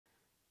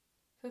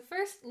So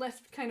first,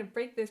 let's kind of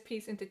break this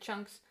piece into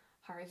chunks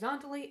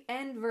horizontally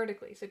and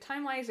vertically. So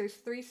time-wise, there's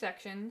 3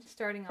 sections.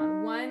 Starting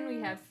on 1, we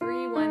have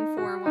 3, 1,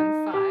 4,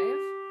 1, 5.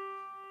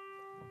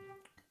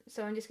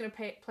 So I'm just going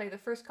to play the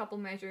first couple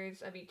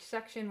measures of each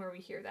section where we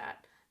hear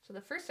that. So the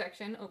first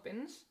section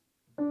opens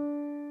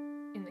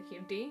in the key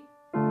of D.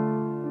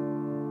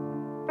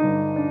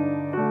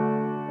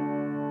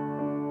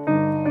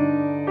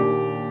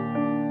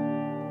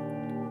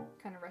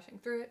 Kind of rushing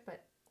through it,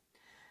 but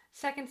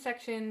second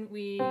section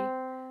we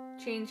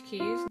change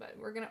keys, but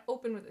we're going to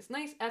open with this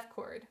nice F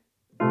chord.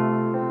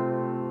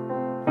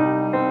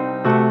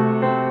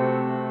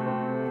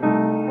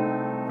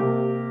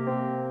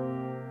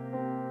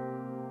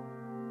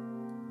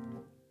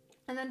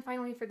 And then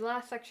finally for the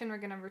last section we're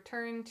going to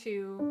return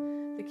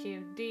to the key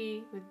of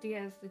D with D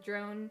as the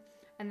drone,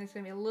 and there's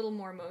going to be a little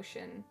more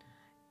motion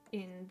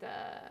in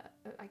the,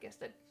 I guess,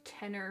 the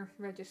tenor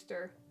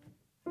register.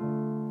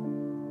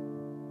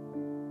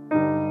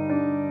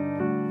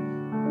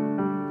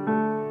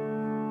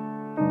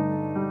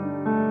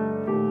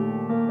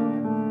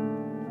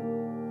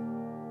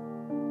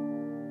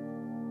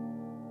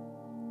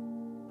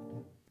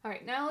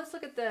 Alright, now let's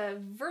look at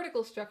the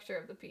vertical structure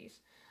of the piece.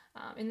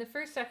 In the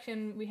first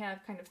section, we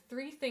have kind of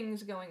 3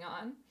 things going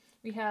on.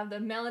 We have the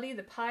melody,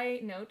 the pi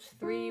notes,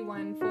 3,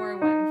 1, 4,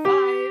 1, 5,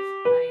 9,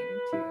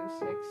 2,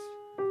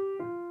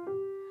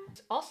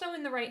 6. Also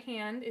in the right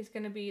hand is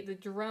going to be the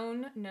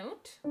drone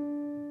note.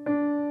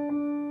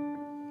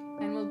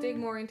 And we'll dig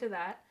more into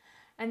that.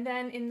 And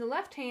then in the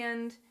left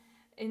hand,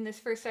 in this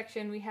first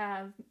section, we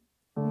have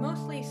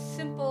mostly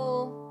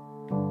simple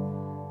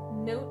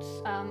notes,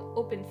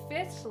 open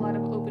fifths, a lot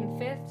of open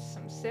fifths,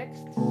 some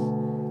sixths.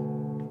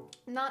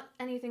 Not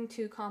anything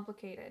too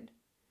complicated.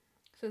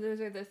 So those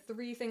are the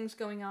 3 things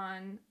going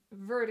on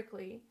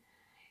vertically.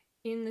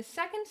 In the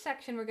second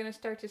section, we're going to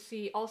start to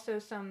see also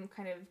some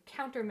kind of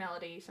counter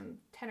melody, some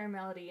tenor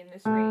melody in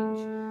this range.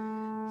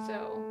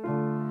 So,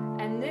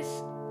 and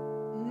this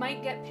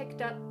might get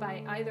picked up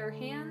by either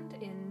hand.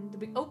 In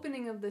the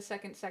opening of the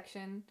second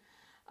section,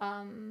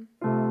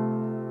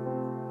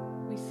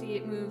 we see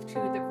it move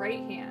to the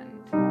right hand.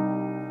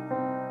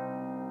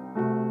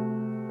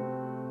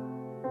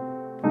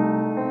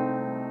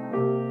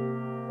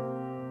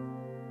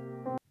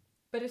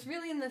 But it's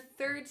really in the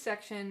third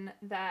section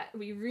that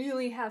we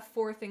really have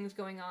 4 things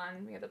going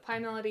on. We have the pi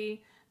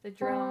melody, the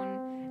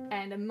drone,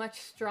 and a much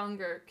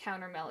stronger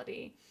counter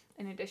melody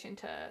in addition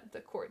to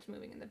the chords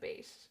moving in the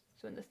bass.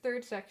 So in the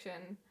third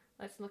section,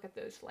 let's look at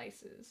those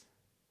slices.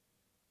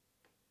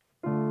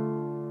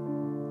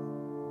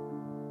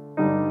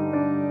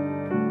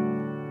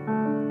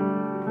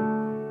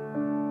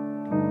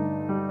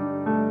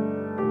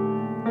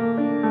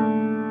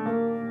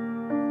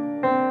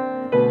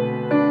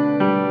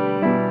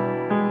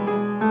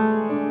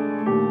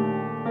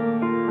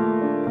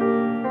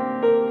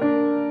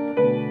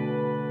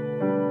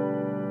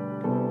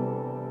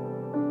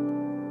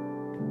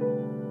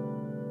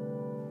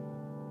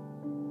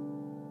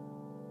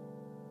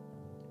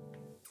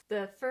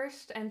 The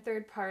first and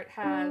third part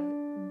have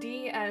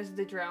D as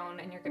the drone,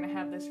 and you're going to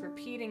have this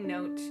repeating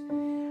note.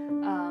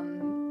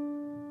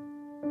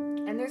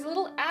 And there's a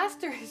little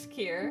asterisk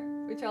here,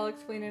 which I'll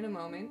explain in a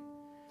moment.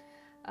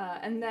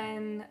 And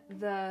then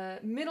the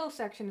middle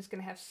section is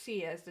going to have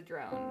C as the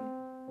drone.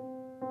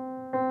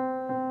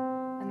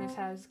 And this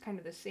has kind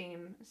of the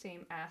same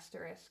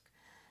asterisk.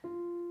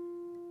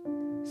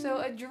 So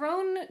a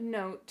drone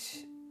note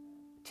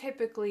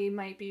typically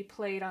might be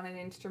played on an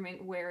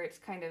instrument where it's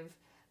kind of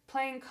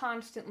playing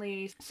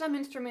constantly, some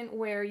instrument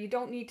where you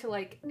don't need to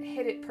like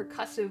hit it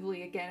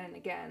percussively again and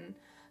again,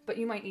 but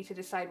you might need to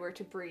decide where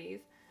to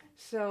breathe.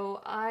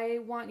 So I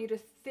want you to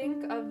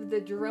think of the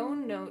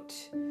drone note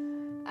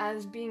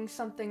as being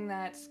something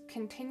that's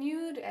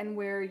continued and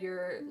where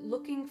you're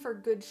looking for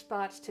good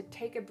spots to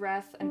take a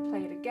breath and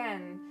play it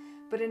again,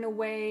 but in a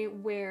way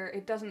where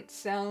it doesn't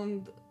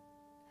sound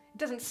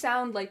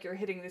like you're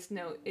hitting this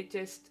note, it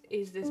just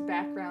is this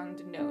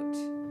background note.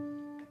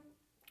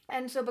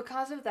 And so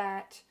because of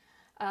that,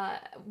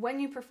 when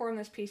you perform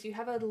this piece, you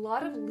have a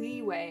lot of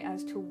leeway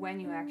as to when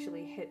you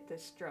actually hit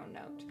this drone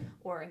note,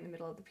 or in the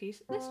middle of the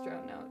piece, this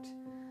drone note.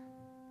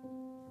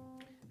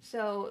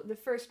 So the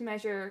first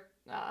measure,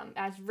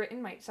 as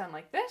written, might sound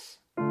like this.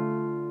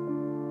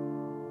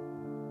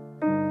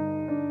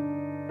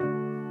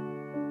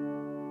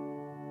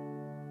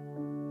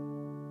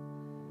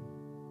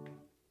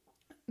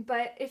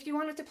 But if you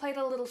wanted to play it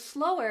a little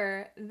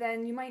slower,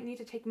 then you might need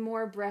to take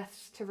more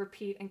breaths to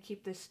repeat and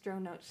keep this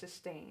drone note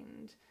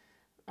sustained.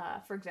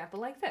 For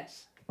example, like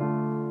this.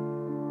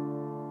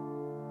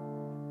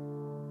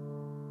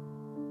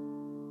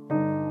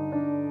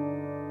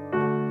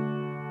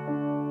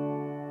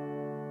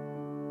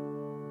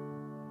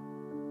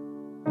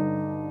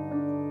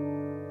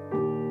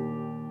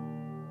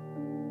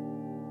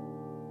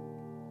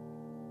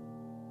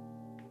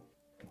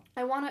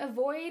 I want to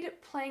avoid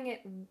playing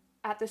it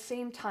at the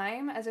same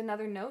time as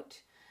another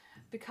note,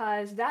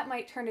 because that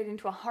might turn it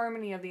into a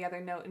harmony of the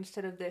other note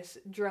instead of this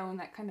drone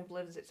that kind of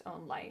lives its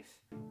own life.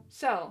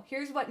 So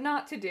here's what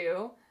not to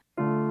do.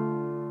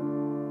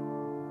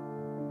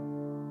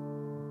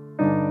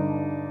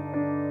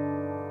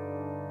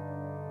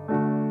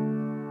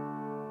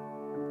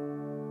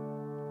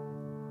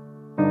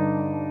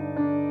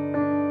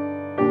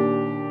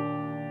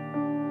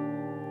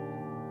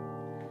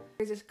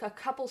 There's a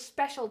couple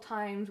special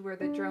times where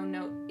the drone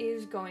note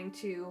is going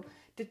to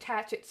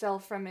detach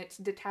itself from its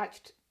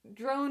detached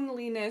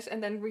droneliness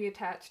and then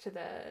reattach to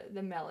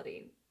the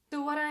melody.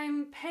 So what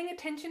I'm paying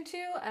attention to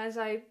as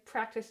I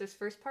practice this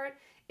first part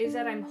is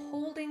that I'm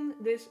holding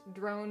this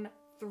drone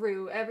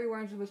through everywhere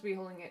I'm supposed to be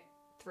holding it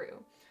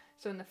through.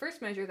 So in the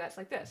first measure, that's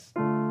like this.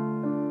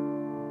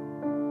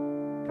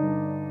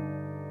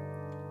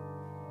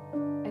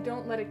 I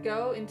don't let it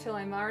go until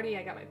I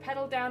got my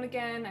pedal down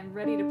again, I'm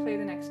ready to play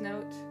the next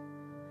note.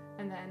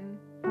 And then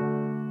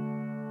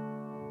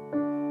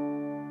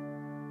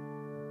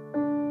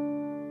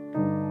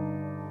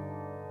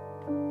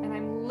and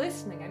I'm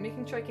listening, I'm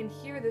making sure I can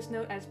hear this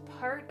note as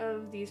part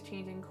of these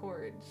changing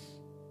chords.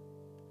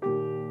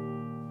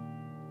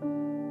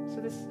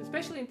 So this is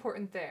especially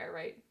important there,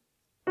 right?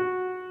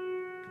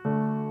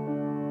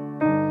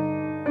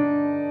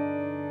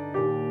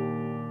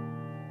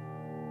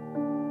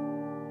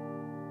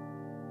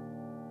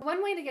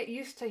 One way to get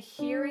used to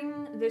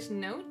hearing this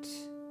note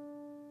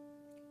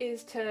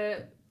is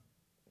to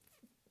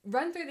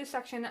run through this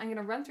section. I'm going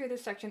to run through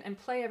this section and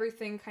play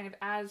everything kind of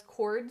as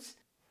chords.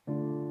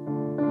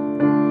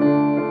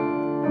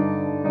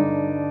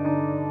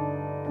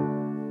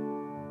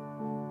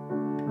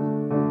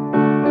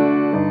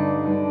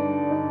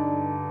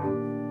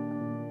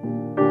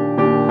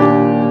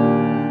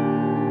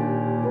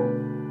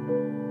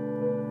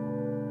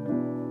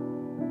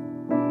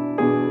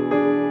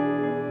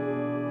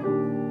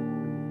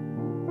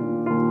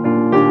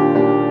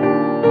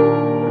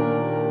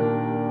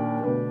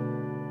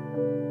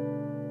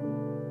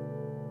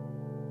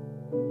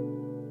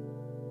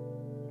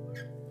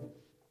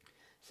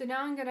 So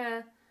now I'm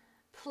gonna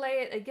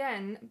play it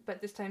again,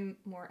 but this time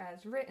more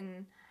as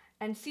written,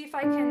 and see if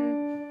I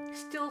can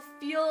still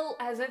feel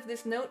as if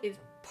this note is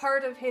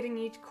part of hitting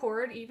each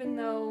chord, even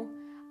though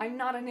I'm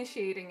not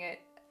initiating it,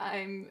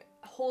 I'm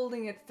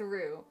holding it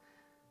through.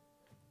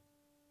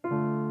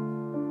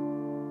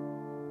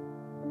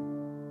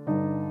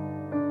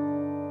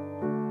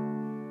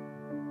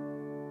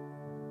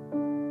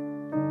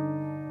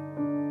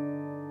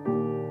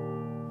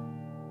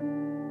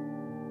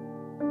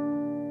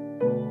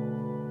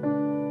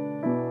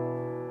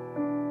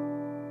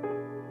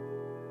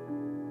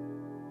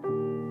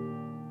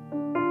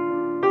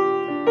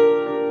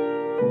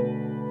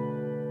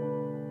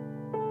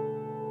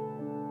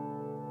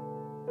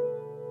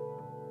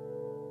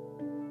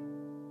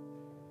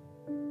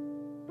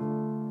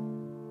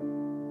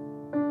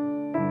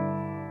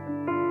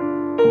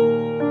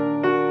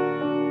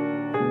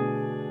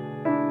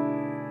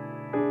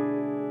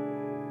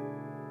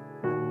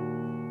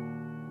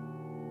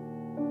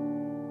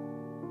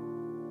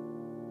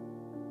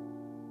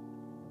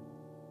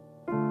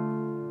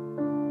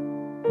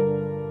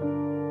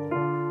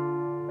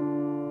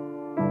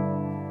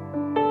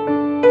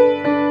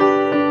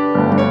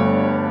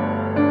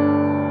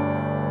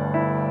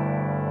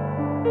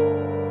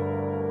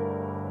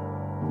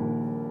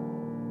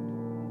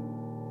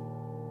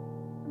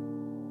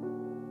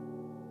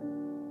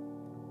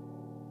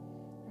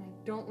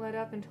 Don't let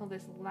up until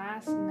this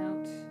last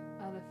note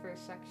of the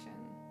first section.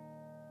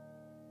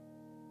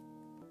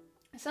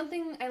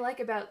 Something I like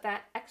about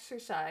that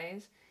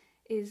exercise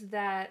is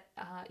that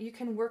you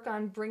can work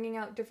on bringing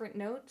out different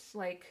notes,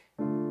 like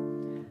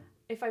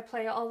if I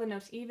play all the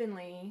notes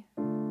evenly,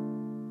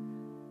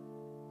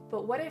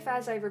 but what if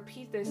as I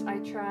repeat this I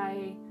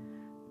try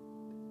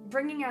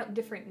bringing out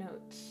different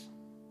notes?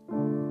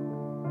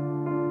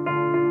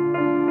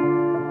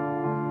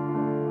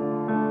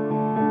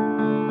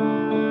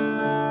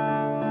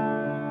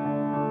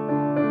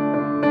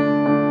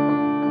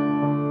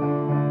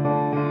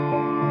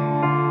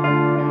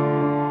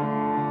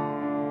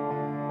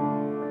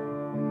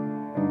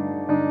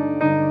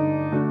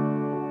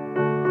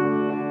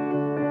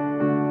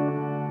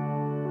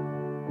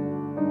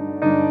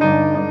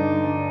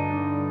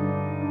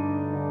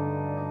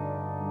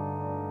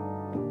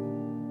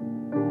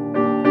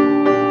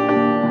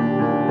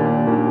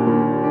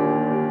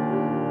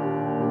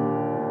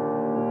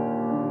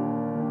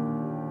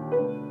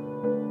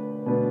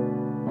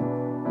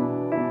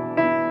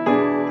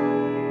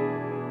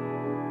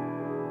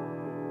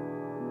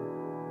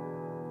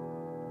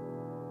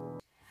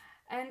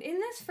 And in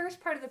this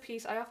first part of the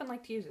piece, I often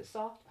like to use a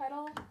soft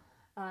pedal,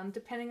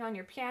 depending on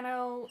your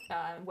piano,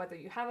 whether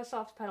you have a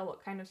soft pedal,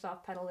 what kind of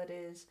soft pedal it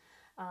is.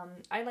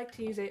 I like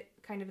to use it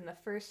kind of in the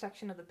first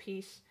section of the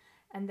piece,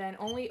 and then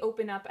only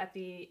open up at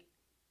the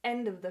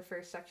end of the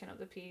first section of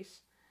the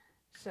piece.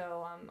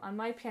 So on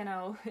my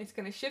piano, it's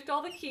going to shift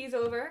all the keys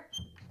over.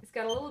 It's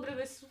got a little bit of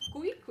a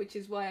squeak, which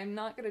is why I'm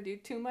not going to do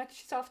too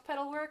much soft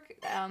pedal work.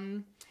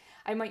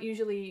 I might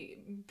usually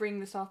bring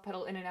the soft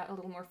pedal in and out a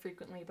little more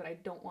frequently, but I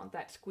don't want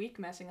that squeak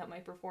messing up my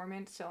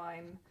performance, so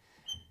I'm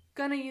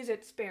gonna use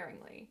it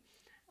sparingly.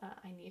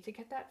 I need to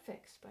get that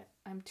fixed, but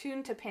I'm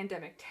tuned to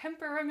pandemic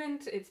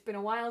temperament. It's been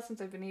a while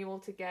since I've been able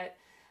to get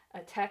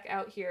a tech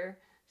out here,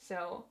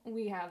 so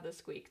we have the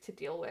squeak to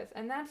deal with.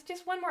 And that's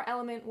just one more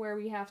element where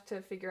we have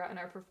to figure out in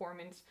our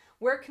performance,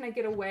 where can I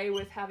get away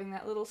with having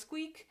that little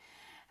squeak,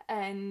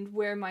 and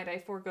where might I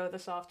forego the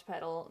soft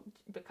pedal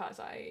because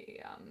I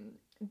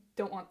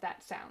don't want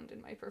that sound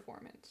in my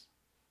performance.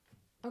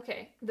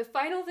 Okay, the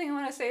final thing I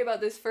want to say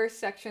about this first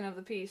section of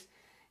the piece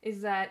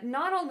is that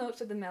not all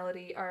notes of the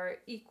melody are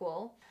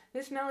equal.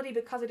 This melody,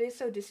 because it is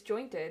so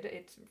disjointed,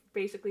 it's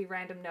basically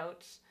random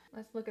notes.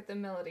 Let's look at the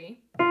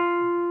melody.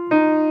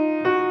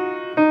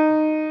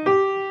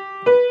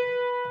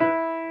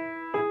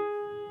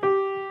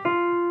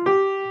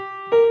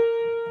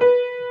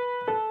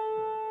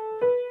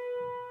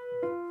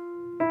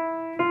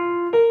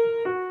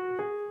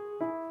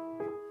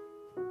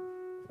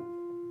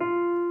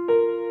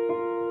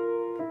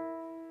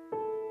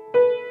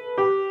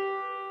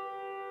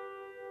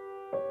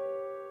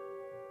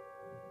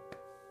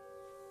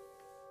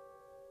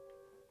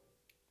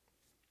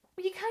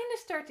 You kind of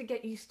start to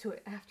get used to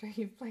it after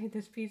you've played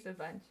this piece a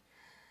bunch.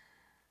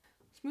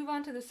 Let's move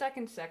on to the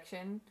second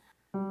section.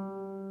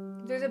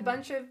 There's a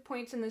bunch of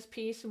points in this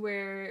piece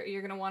where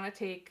you're going to want to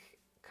take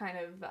kind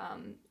of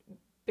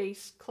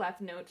bass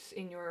clef notes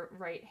in your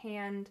right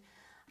hand.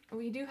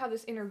 We do have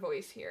this inner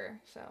voice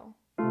here, so.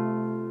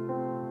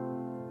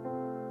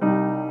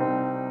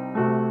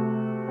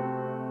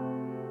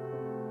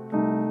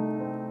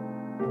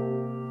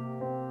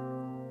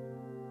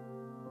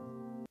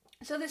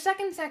 So the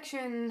second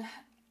section,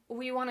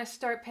 we want to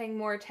start paying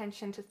more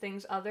attention to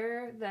things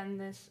other than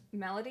this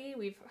melody.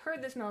 We've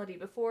heard this melody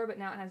before, but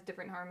now it has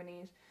different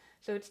harmonies.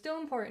 So it's still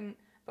important,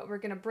 but we're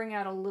going to bring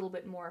out a little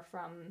bit more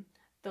from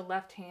the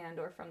left hand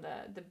or from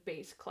the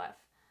bass clef.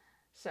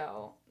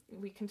 So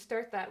we can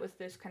start that with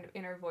this kind of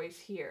inner voice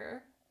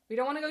here. We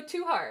don't want to go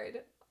too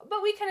hard,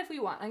 but we can if we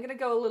want. I'm going to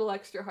go a little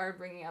extra hard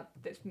bringing up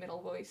this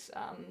middle voice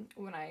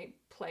when I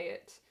play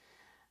it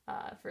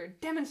for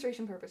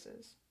demonstration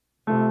purposes.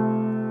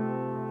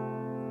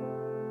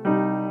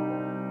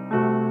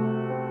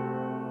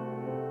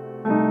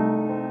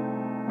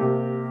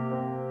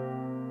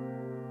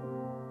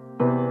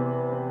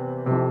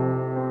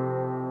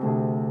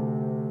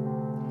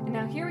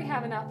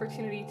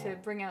 Opportunity to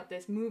bring out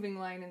this moving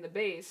line in the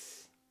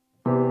bass.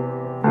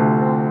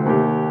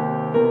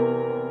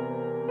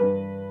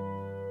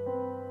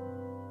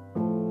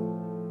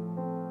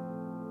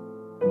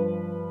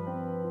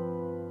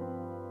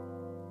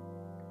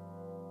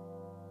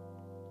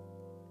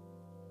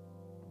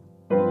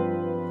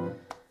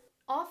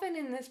 Often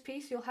in this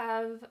piece you'll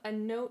have a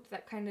note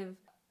that kind of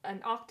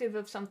an octave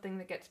of something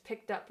that gets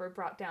picked up or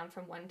brought down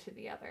from one to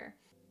the other.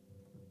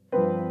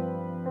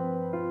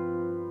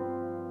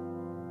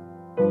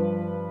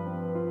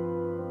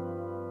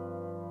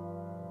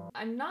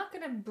 I'm not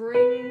going to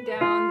bring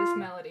down this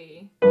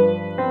melody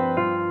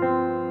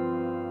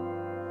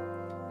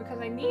because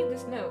I need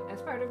this note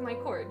as part of my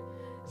chord.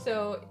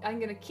 So I'm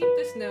going to keep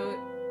this note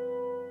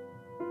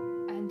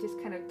and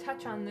just kind of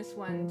touch on this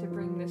one to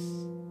bring this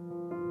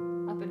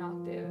up an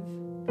octave.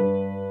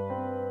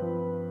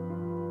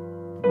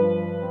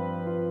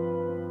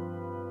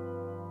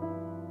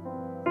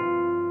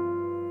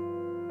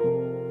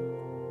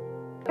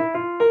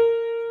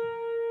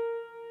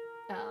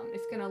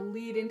 It's going to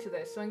lead into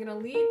this. So I'm going to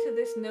lead to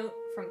this note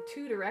from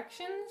two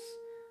directions.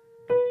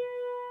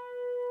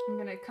 I'm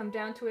going to come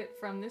down to it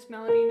from this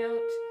melody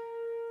note.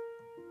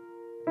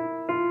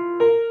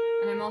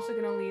 And I'm also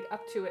going to lead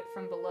up to it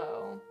from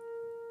below.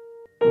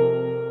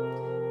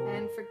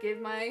 And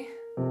forgive me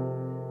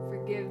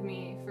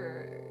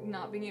for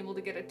not being able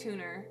to get a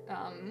tuner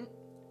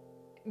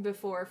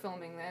before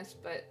filming this,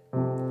 but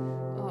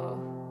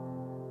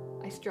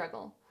I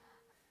struggle.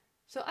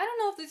 So I don't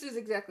know if this is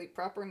exactly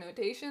proper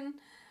notation,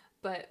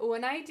 but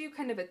when I do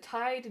kind of a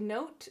tied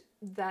note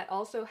that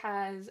also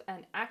has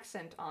an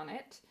accent on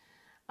it,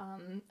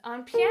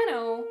 on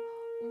piano,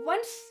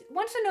 once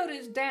a note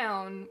is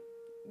down,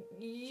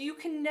 you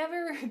can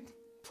never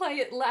play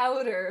it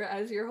louder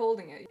as you're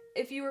holding it.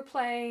 If you were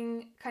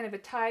playing kind of a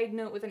tied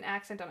note with an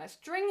accent on a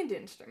stringed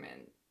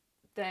instrument,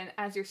 then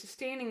as you're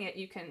sustaining it,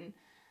 you can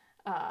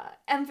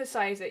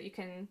emphasize it, you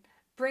can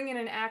bring in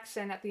an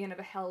accent at the end of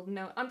a held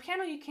note. On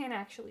piano, you can't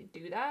actually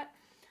do that.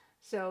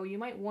 So you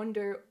might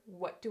wonder,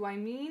 what do I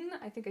mean?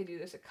 I think I do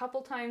this a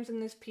couple times in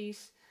this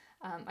piece.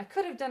 I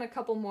could have done a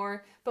couple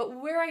more, but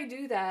where I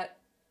do that,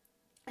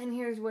 and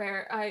here's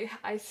where I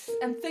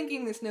am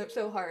thinking this note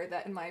so hard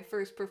that in my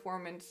first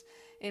performance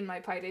in my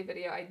Pi Day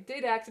video, I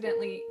did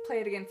accidentally play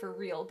it again for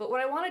real. But what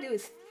I want to do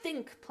is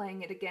think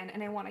playing it again,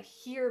 and I want to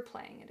hear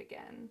playing it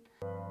again.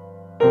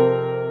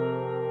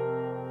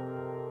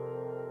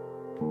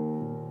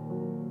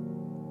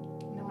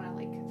 And I want to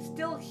like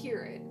still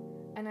hear it.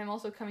 And I'm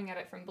also coming at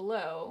it from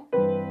below.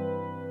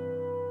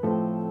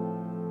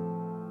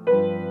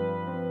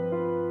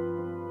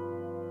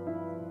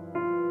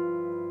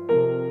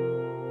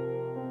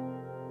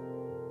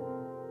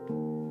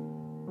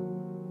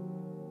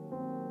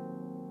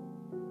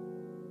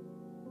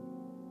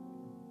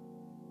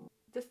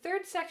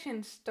 third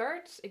section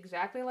starts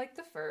exactly like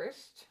the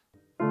first,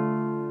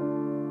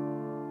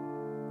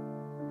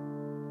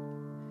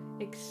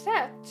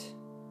 except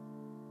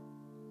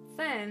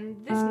then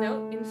this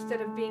note,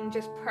 instead of being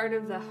just part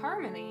of the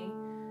harmony,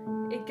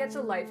 it gets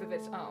a life of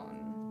its own.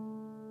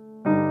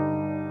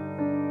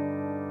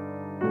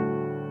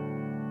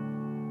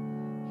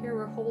 Here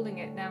we're holding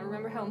it. Now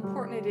remember how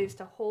important it is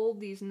to hold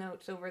these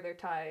notes over their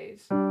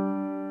ties.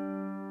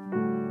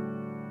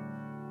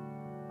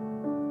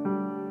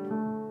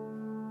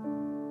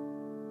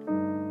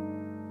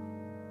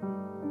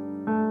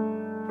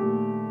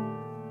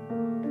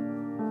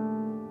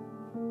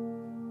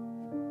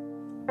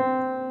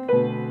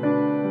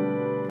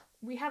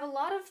 We have a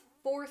lot of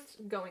fourths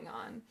going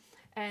on,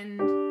 and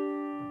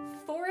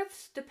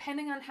fourths,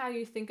 depending on how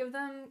you think of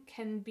them,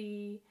 can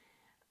be,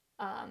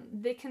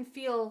 they can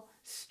feel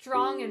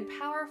strong and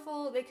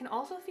powerful. They can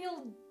also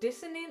feel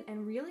dissonant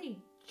and really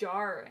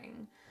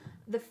jarring.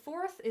 The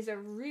fourth is a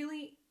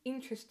really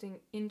interesting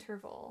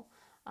interval.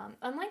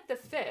 Unlike the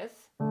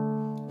fifth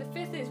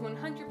is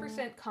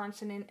 100%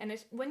 consonant, and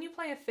it's, when you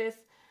play a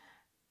fifth,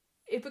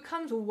 it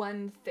becomes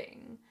one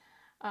thing.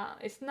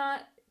 It's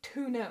not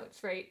two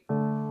notes, right?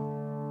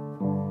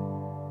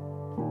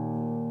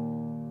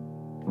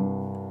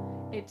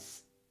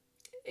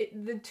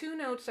 The two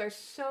notes are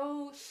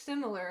so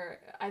similar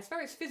as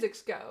far as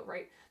physics go,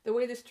 right? The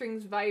way the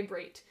strings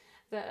vibrate,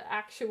 the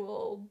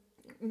actual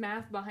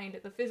math behind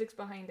it, the physics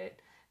behind it,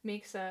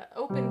 makes a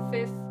open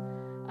fifth.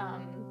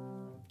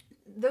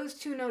 Those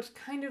two notes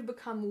kind of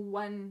become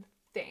one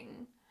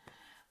thing.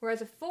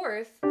 Whereas a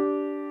fourth,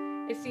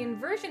 it's the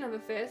inversion of a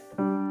fifth.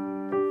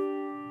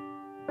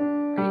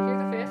 Right,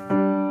 here's a fifth.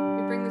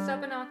 We bring this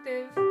up an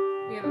octave.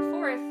 We have a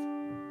fourth.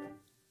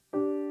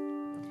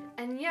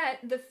 And yet,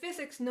 the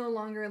physics no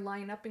longer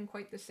line up in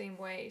quite the same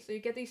way. So you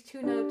get these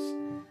two notes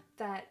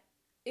that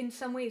in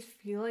some ways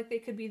feel like they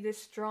could be this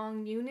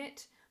strong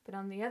unit, but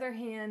on the other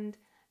hand,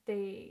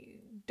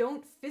 they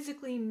don't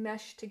physically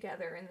mesh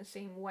together in the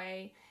same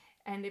way,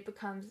 and it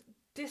becomes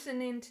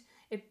dissonant.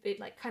 It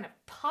like kind of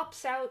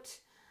pops out.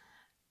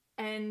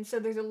 And so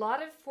there's a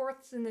lot of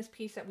fourths in this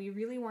piece that we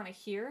really want to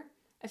hear,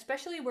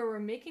 especially where we're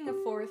making a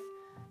fourth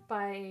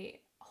by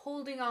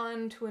holding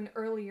on to an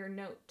earlier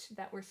note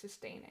that we're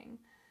sustaining.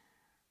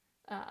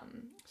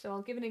 So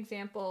I'll give an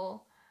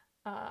example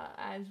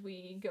as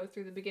we go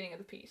through the beginning of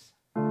the piece.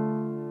 So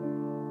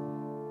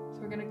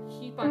we're going to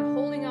keep on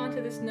holding on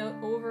to this note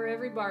over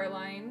every bar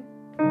line.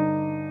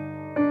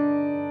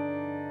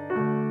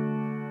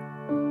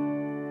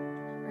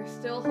 We're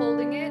still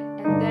holding it,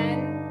 and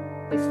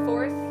then this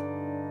fourth.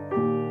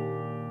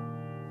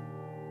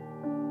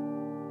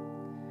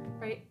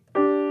 Right?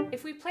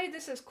 If we play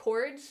this as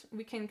chords,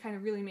 we can kind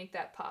of really make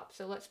that pop.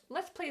 So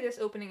let's play this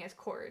opening as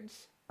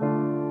chords.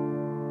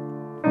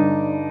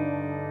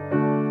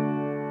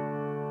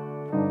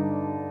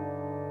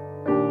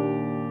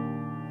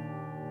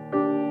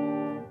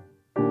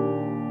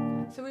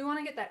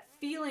 That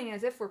feeling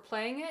as if we're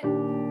playing it,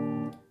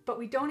 but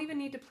we don't even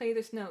need to play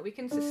this note. We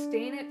can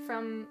sustain it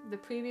from the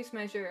previous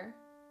measure.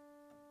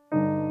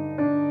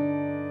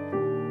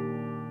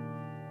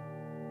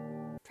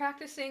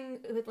 Practicing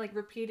with like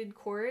repeated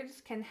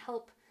chords can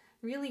help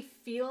really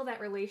feel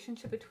that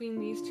relationship between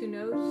these two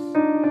notes.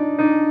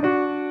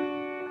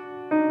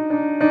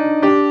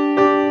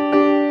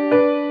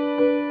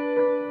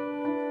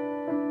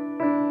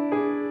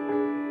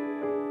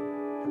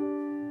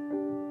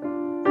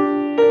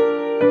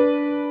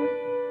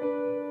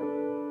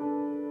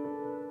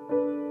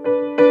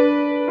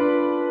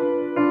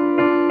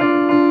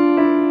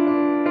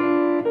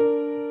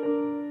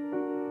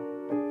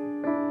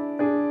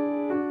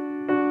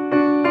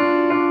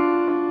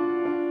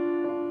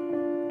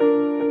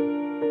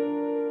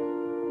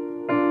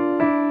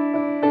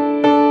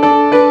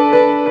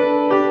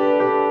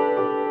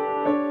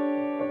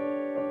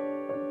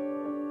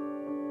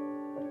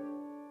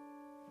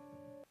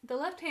 The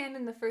left hand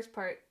in the first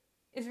part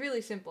is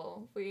really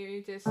simple.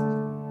 We just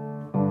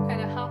kind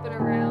of hop it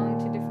around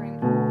to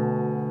different...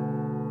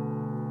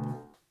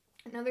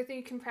 Another thing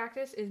you can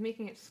practice is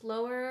making it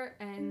slower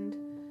and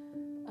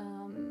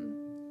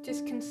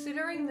just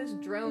considering this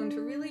drone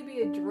to really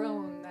be a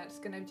drone that's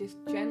going to just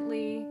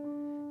gently,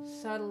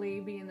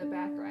 subtly be in the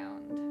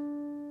background.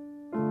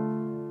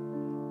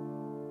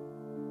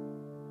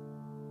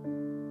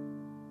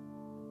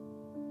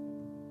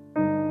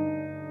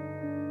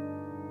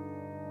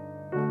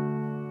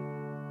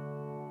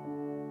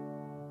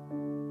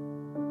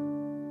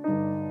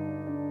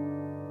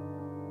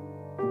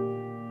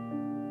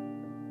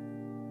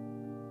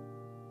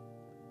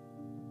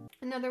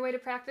 Another way to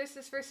practice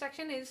this first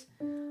section is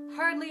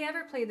hardly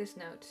ever play this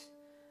note.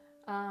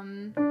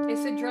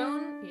 It's a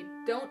drone. You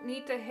don't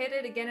need to hit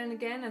it again and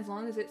again as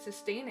long as it's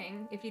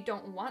sustaining if you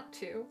don't want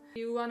to. If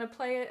you want to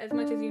play it as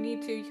much as you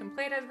need to, you can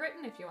play it as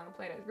written if you want to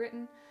play it as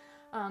written.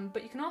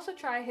 But you can also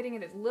try hitting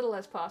it as little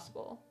as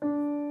possible.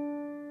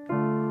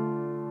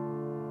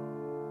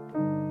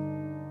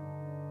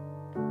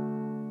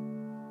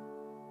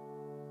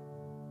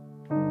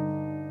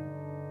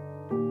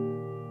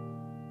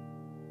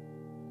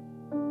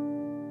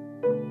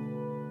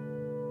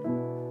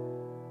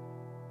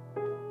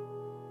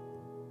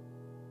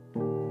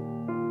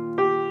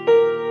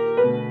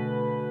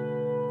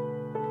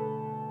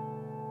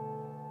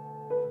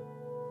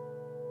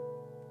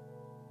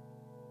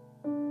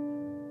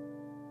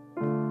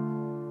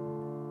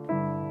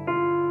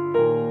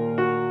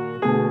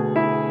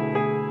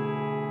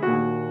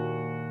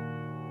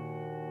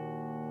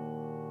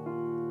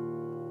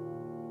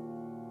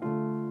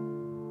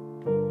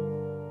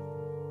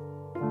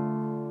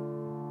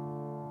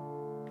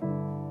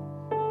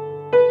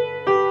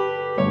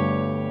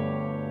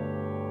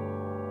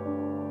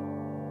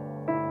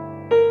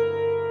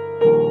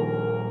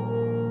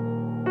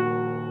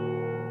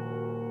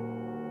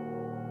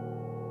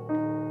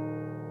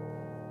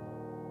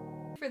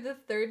 for the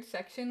third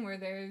section where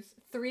there's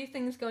 3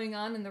 things going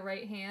on in the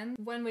right hand.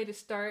 One way to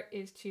start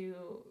is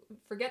to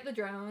forget the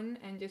drone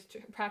and just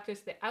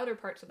practice the outer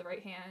parts of the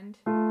right hand.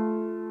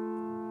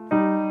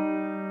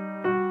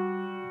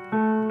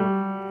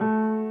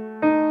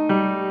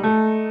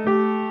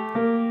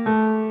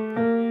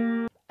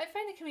 I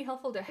find it can be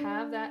helpful to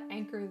have that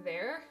anchor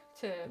there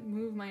to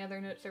move my other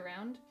notes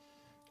around.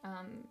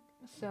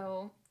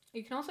 So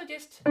you can also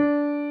just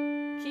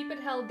keep it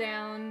held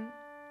down.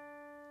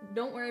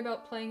 Don't worry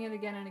about playing it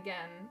again and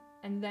again,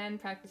 and then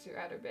practice your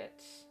outer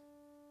bits.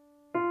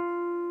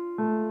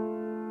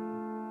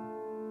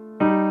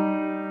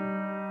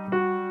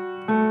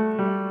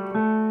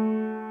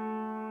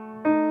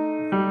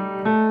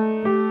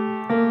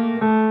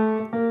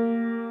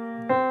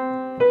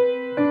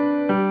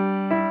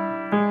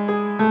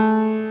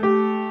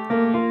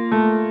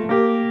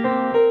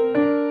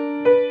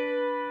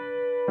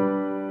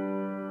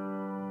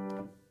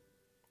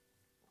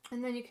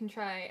 And then you can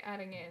try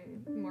adding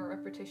in more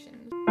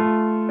repetitions.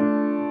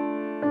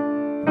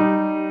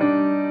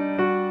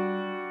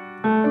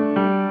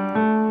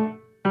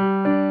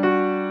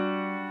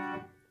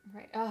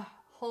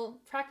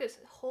 Practice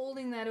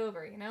holding that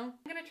over, you know? I'm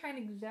gonna try and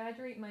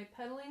exaggerate my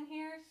pedaling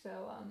here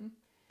so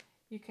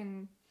you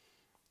can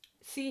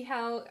see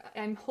how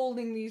I'm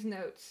holding these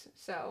notes.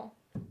 So,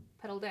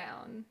 pedal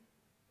down.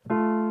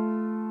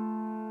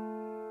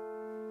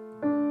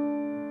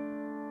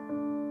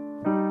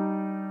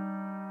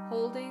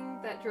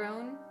 Holding that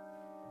drone.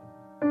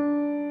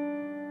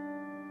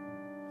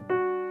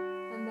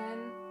 And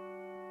then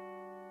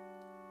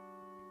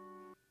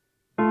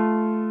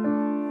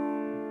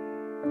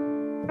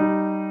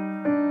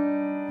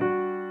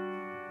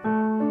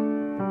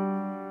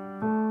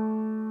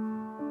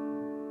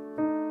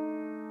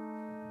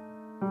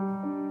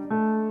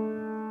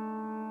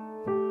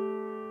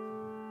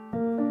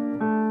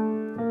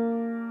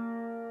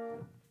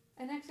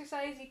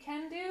exercise you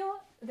can do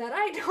that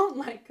I don't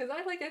like, because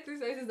I like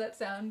exercises that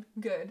sound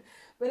good,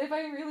 but if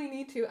I really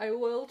need to, I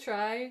will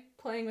try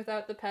playing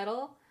without the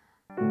pedal.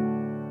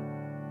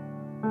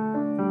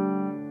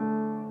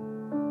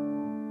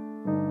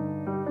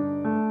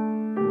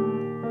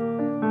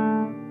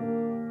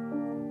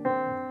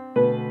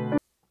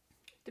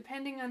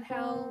 Depending on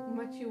how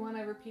much you want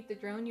to repeat the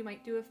drone, you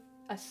might do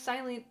a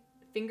silent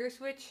finger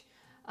switch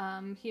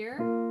here.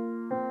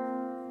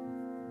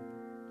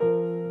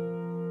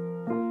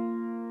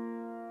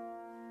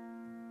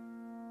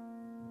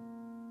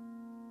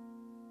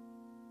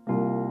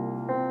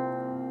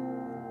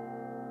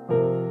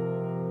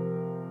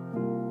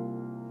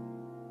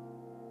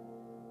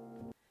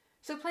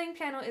 So playing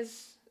piano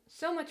is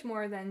so much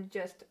more than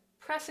just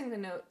pressing the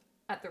note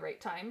at the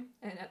right time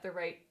and at the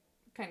right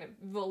kind of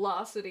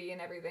velocity and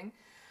everything.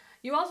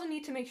 You also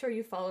need to make sure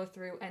you follow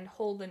through and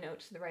hold the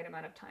notes the right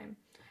amount of time.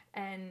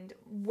 And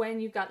when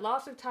you've got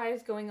lots of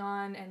ties going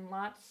on and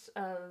lots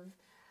of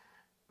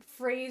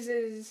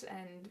phrases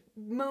and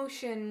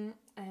motion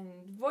and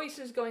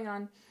voices going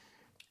on,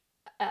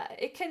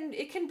 it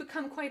can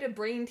become quite a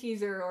brain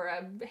teaser or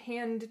a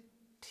hand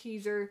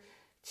teaser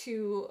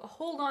to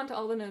hold on to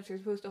all the notes you're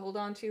supposed to hold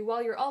on to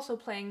while you're also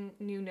playing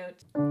new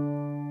notes.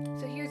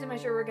 So here's a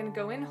measure we're going to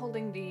go in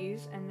holding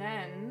these, and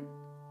then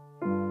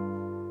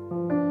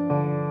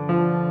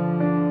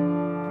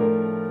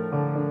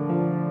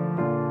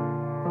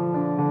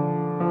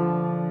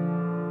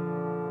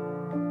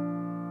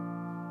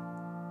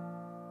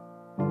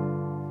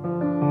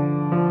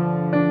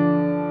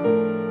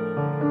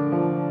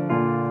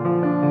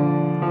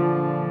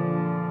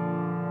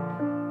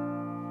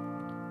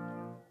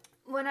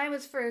when I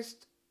was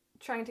first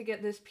trying to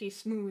get this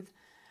piece smooth,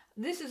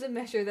 this is a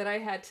measure that I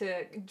had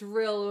to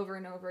drill over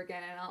and over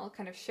again, and I'll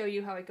kind of show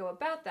you how I go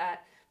about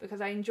that,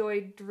 because I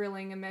enjoy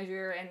drilling a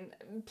measure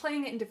and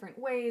playing it in different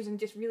ways and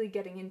just really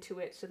getting into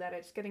it so that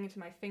it's getting into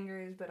my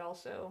fingers, but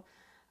also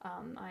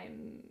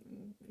I'm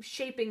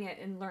shaping it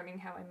and learning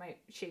how I might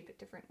shape it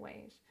different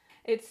ways.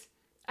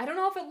 I don't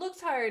know if it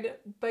looks hard,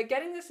 but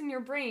getting this in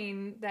your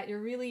brain that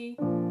you're really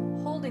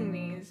holding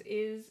these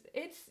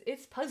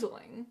it's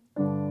puzzling.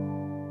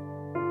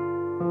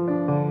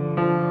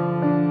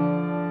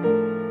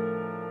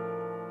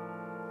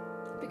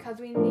 Because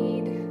we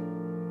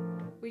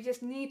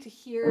just need to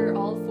hear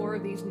all 4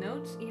 of these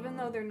notes, even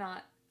though they're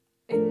not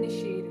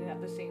initiated at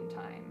the same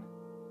time.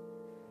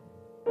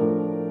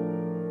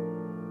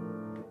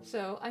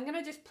 So I'm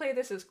gonna just play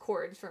this as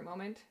chords for a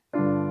moment.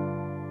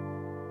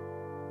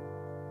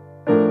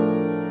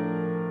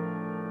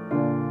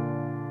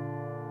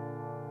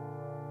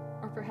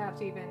 Or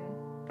perhaps even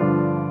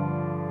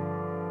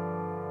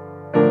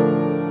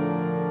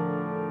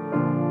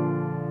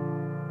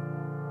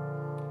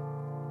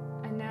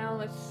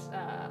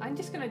I'm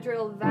just gonna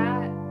drill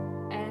that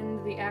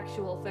and the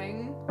actual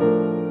thing.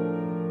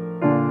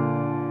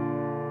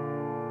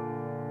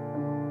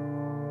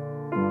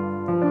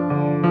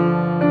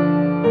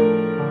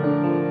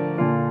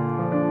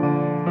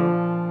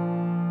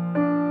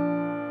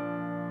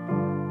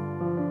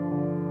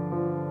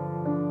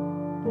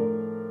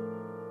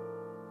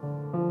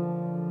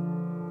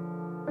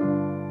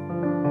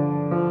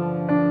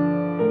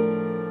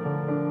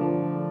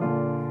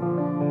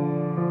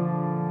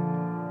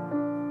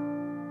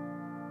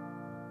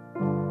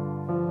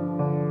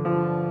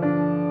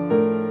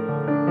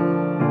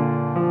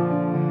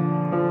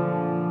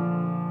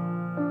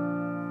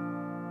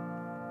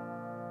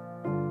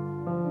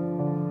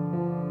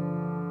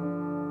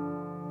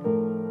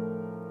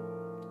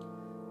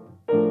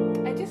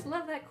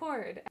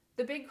 hard.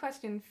 The big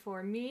question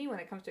for me when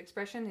it comes to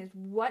expression is,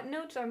 what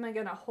notes am I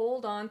going to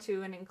hold on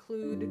to and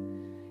include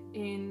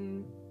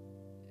in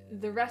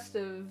the rest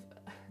of...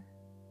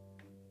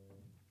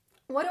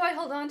 What do I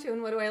hold on to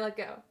and what do I let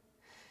go?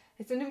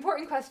 It's an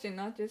important question,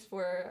 not just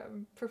for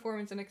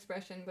performance and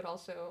expression, but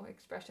also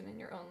expression in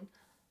your own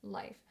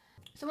life.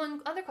 So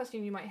one other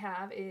question you might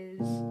have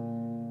is,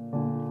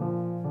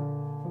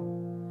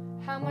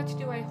 how much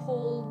do I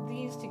hold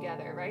these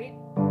together, right?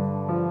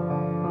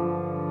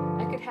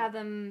 I could have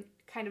them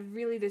kind of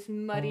really this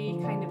muddy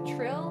kind of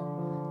trill,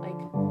 like...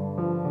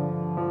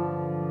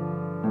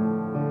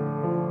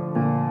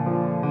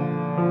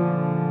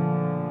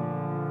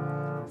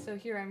 So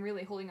here I'm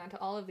really holding on to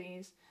all of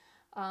these,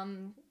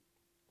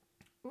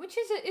 which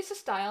is it's a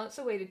style, it's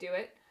a way to do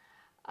it.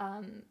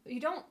 You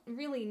don't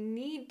really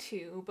need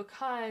to,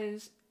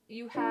 because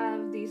you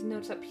have these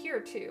notes up here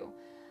too.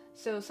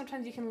 So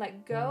sometimes you can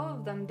let go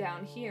of them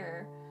down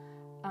here,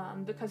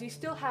 because you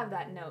still have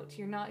that note.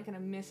 You're not going to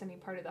miss any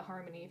part of the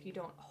harmony if you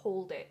don't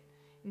hold it.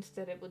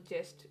 Instead, it will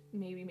just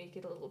maybe make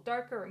it a little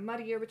darker or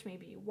muddier, which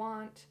maybe you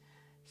want.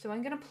 So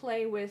I'm going to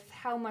play with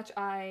how much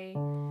I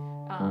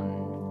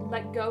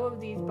let go of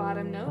these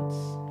bottom notes.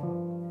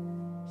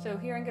 So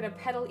here I'm going to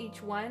pedal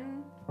each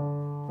one.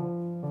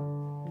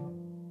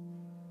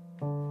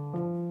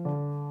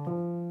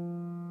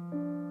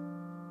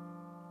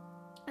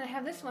 And I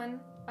have this one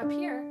up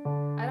here.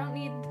 I don't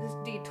need this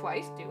D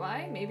twice, do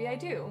I? Maybe I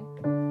do.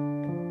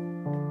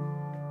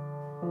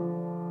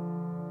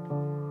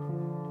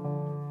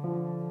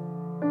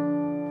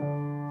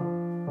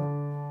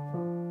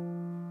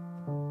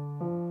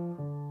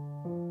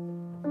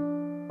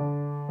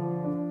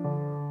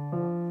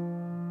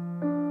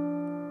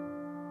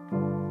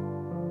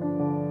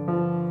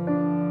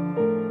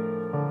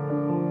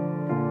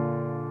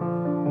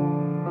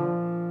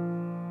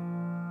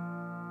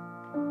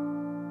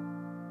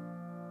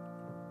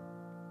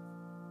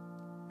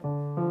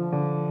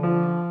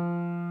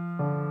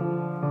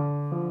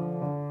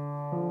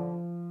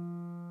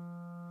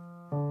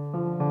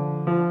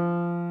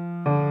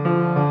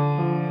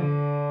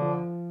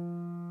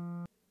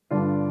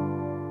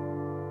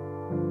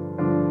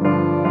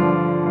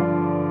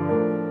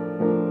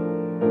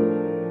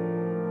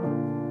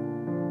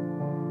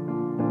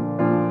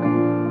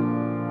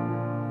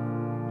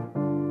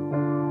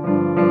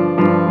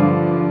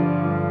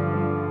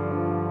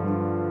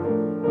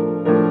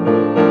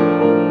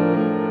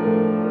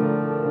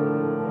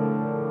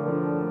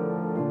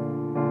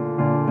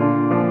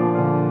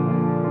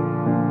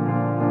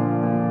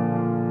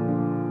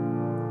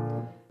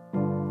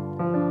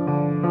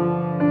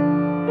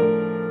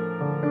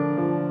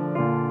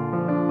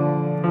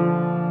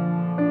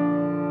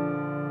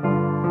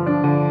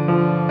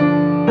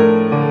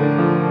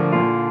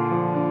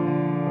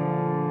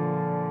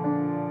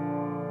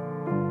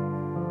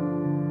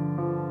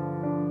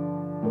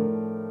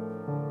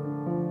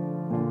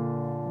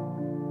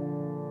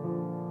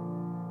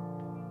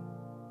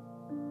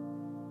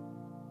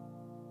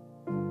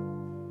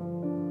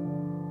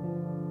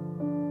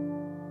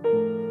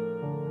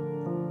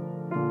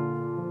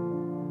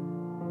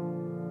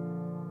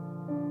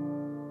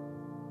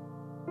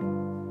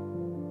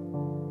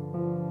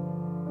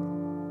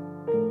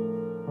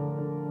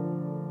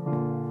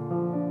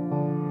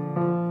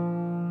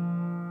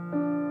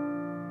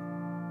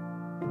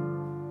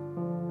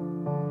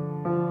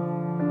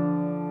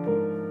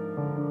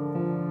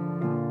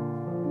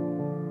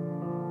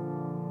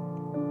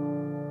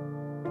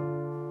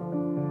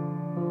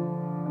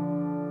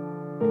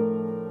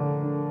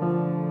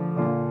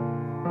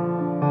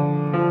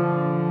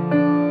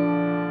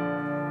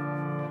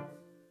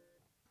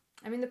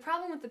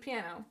 Problem with the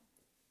piano,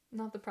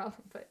 not the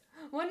problem, but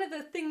one of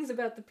the things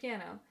about the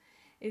piano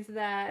is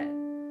that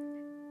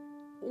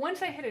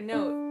once I hit a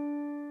note,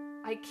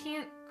 I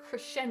can't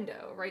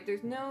crescendo, right?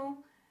 There's no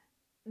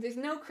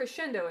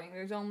crescendoing.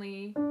 There's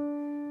only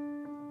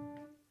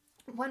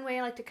one way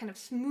I like to kind of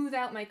smooth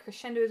out my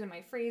crescendos and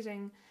my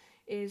phrasing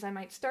is I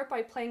might start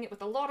by playing it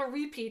with a lot of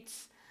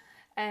repeats,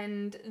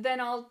 and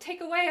then I'll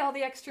take away all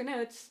the extra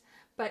notes,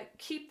 but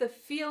keep the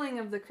feeling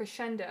of the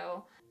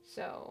crescendo.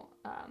 So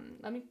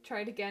let me try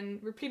it again,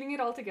 repeating it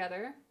all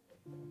together.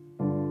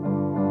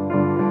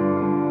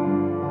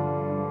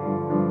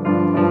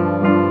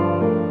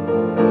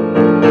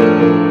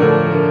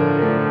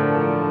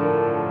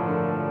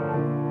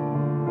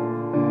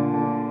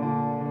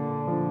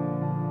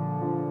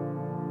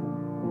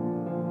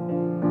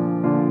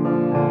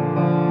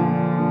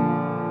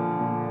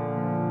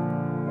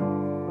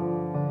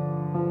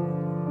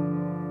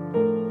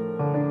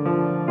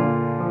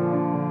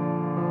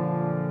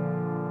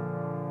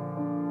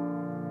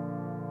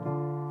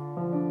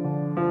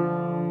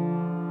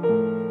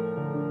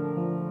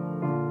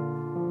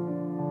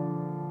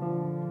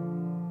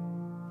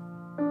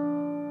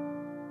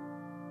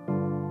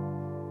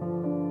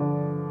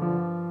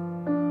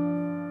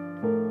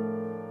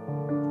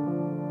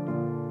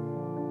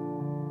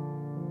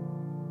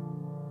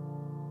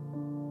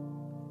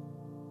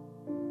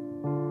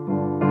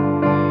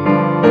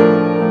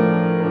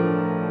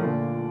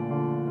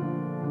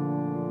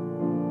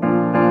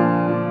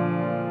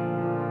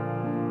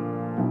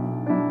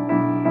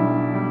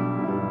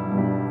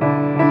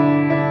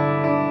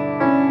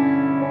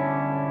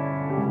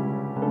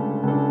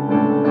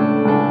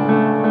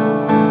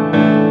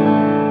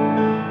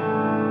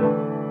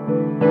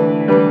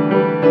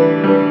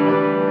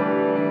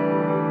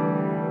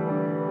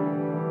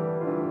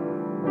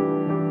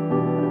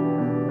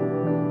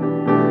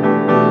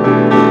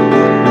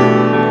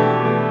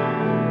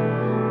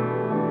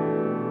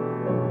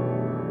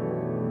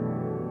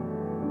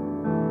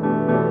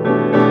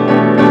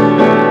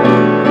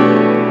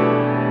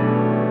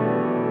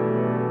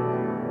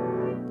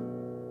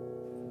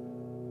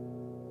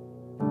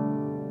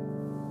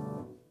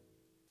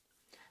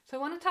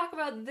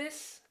 about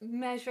this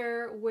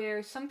measure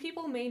where some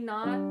people may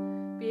not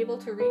be able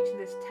to reach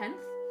this 10th.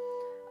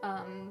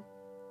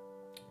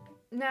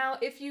 Now,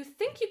 if you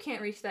think you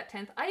can't reach that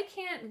 10th, I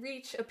can't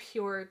reach a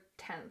pure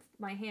 10th.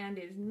 My hand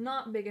is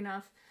not big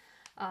enough,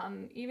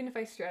 even if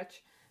I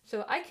stretch.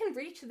 So I can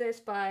reach this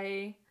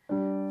by,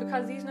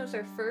 because these notes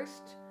are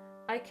first,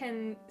 I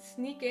can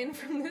sneak in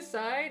from the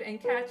side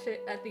and catch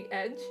it at the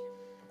edge.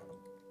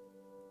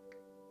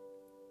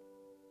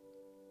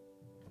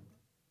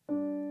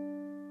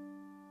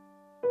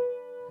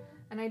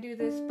 And I do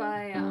this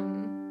by,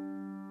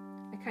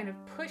 I kind of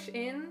push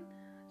in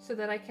so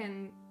that I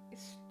can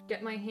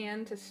get my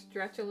hand to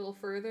stretch a little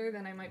further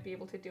than I might be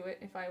able to do it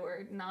if I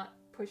were not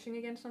pushing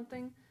against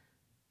something.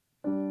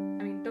 I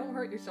mean, don't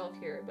hurt yourself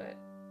here, but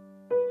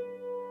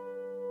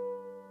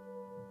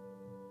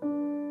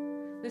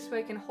this way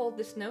I can hold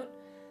this note.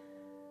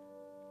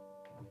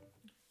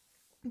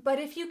 But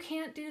if you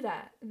can't do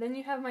that, then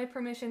you have my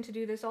permission to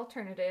do this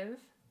alternative.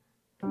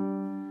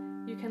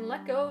 You can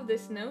let go of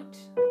this note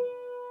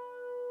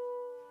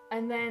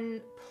and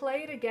then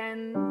play it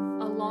again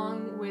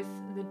along with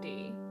the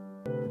D.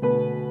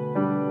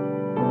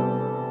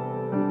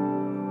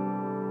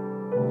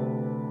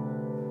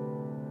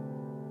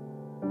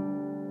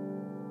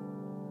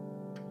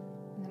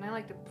 And then I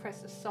like to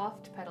press the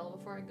soft pedal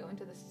before I go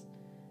into this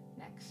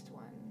next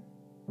one.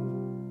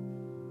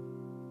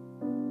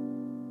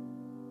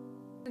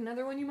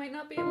 Another one you might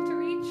not be able to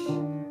reach.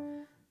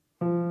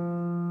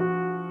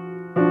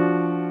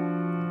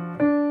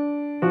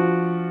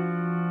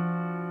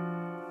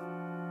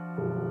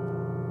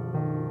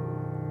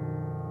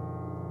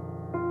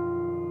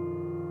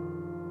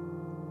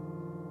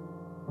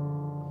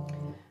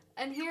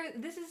 And here,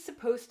 this is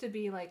supposed to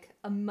be like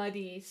a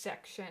muddy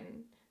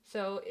section.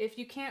 So if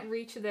you can't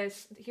reach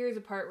this, here's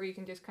a part where you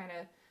can just kind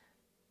of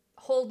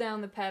hold down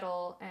the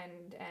pedal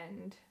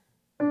and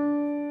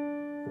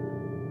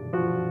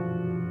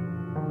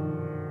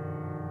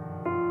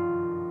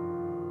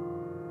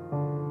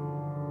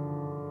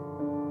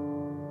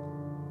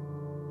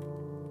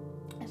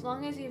as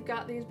long as you've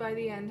got these by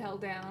the end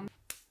held down.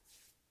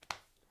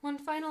 One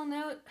final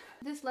note,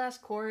 this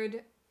last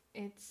chord,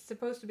 it's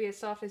supposed to be as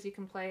soft as you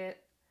can play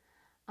it.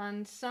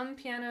 On some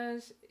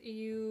pianos,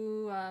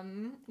 you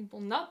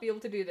will not be able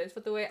to do this,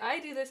 but the way I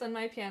do this on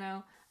my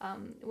piano,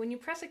 when you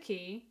press a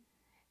key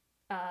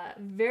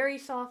very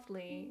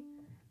softly,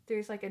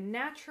 there's like a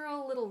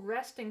natural little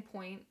resting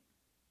point,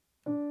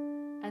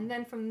 and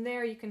then from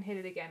there you can hit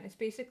it again. It's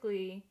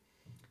basically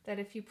that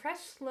if you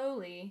press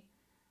slowly,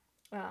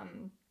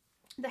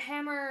 the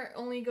hammer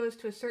only goes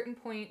to a certain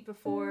point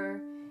before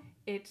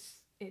it's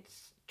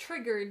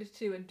triggered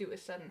to do a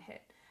sudden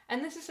hit.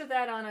 And this is so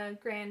that on a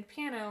grand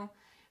piano,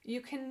 you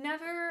can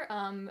never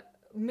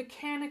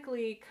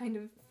mechanically kind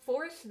of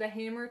force the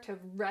hammer to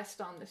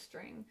rest on the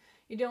string.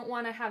 You don't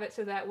want to have it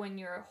so that when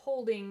you're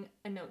holding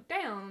a note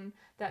down,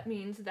 that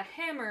means the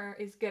hammer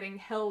is getting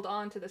held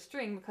onto the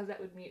string, because that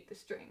would mute the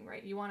string,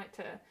 right? You want it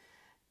to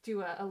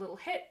do a little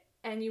hit,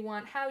 and you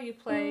want how you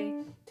play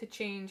to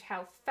change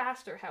how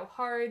fast or how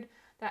hard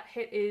that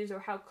hit is or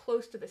how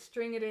close to the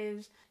string it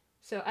is.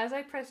 So as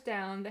I press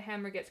down, the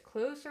hammer gets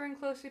closer and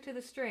closer to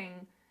the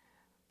string,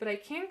 but I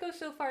can't go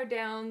so far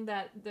down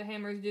that the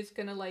hammer is just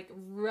gonna like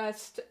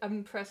rest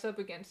and press up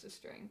against the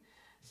string.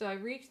 So I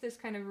reach this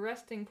kind of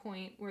resting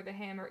point where the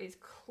hammer is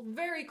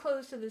very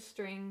close to the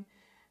string,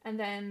 and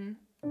then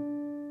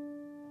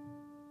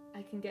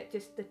I can get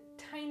just the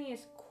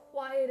tiniest,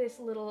 quietest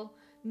little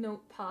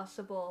note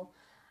possible.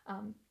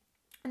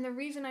 And the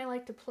reason I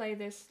like to play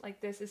this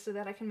like this is so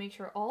that I can make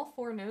sure all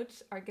four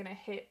notes are gonna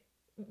hit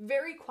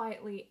very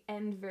quietly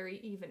and very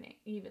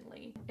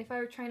evenly. If I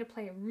were trying to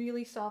play a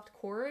really soft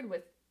chord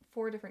with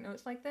 4 different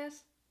notes like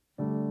this,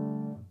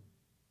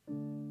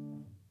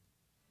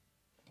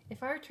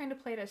 if I were trying to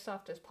play it as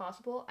soft as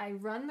possible, I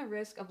run the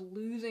risk of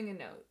losing a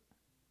note.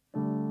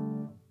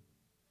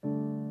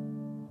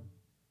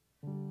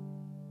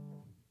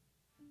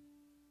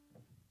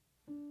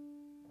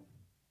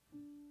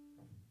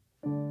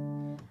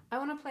 I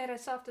want to play it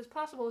as soft as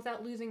possible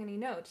without losing any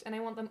notes, and I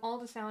want them all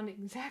to sound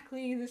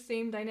exactly the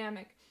same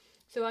dynamic.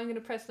 So I'm going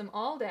to press them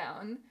all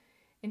down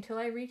until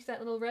I reach that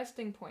little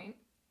resting point,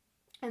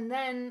 and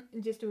then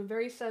just do a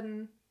very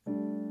sudden. Let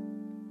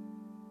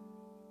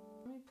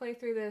me play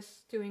through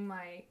this doing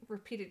my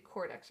repeated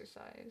chord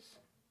exercise.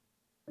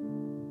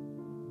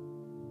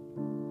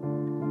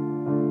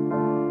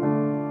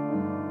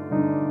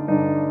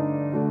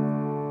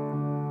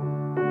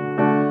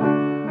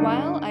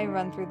 While I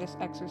run through this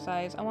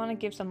exercise, I want to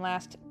give some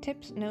last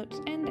tips,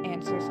 notes, and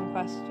answer some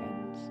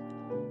questions.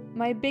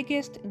 My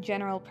biggest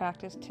general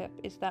practice tip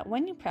is that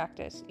when you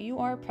practice, you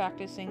are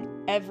practicing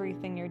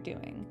everything you're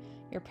doing.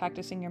 You're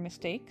practicing your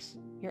mistakes,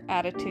 your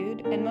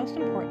attitude, and most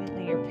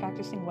importantly, you're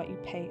practicing what you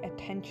pay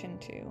attention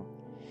to.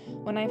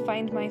 When I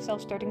find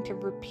myself starting to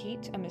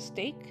repeat a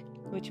mistake,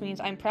 which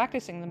means I'm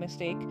practicing the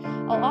mistake,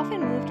 I'll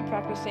often move to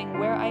practicing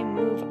where I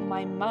move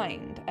my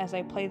mind as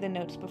I play the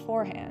notes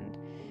beforehand.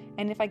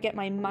 and if I get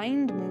my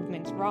mind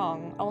movements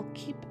wrong, I'll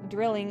keep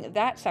drilling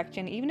that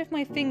section even if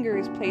my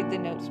fingers played the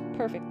notes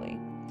perfectly.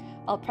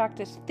 I'll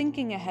practice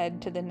thinking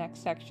ahead to the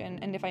next section,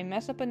 and if I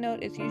mess up a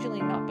note, it's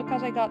usually not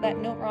because I got that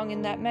note wrong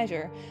in that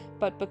measure,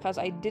 but because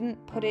I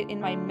didn't put it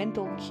in my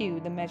mental cue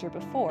the measure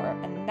before,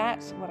 and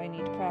that's what I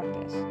need to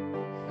practice.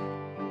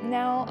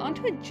 Now,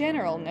 onto a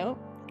general note,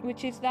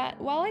 which is that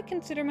while I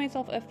consider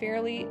myself a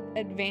fairly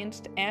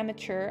advanced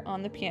amateur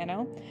on the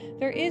piano,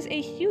 there is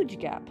a huge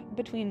gap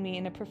between me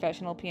and a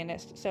professional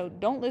pianist, so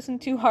don't listen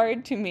too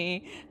hard to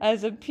me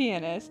as a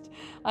pianist.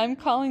 I'm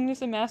calling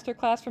this a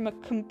masterclass from a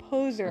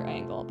composer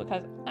angle,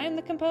 because I'm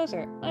the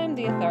composer, I'm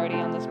the authority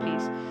on this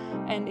piece,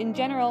 and in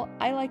general,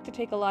 I like to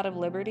take a lot of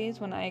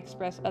liberties when I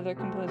express other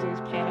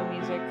composers' piano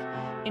music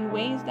in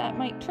ways that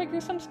might trigger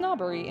some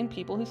snobbery in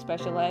people who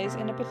specialize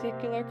in a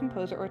particular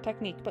composer or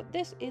technique, but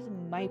this is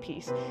my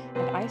piece,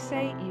 and I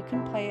say you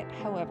can play it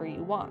however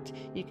you want.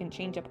 You can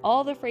change up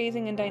all the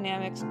phrasing and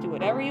dynamics, do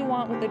whatever you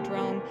want with the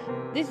drone.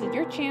 This is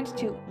your chance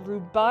to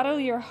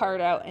rubato your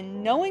heart out,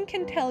 and no one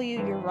can tell you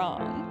you're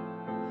wrong.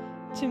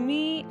 To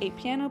me, a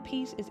piano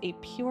piece is a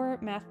pure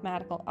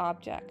mathematical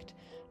object.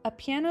 A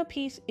piano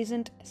piece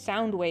isn't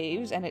sound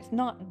waves, and it's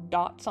not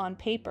dots on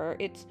paper.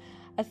 It's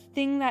a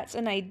thing that's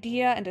an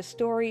idea and a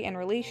story and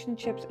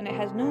relationships, and it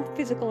has no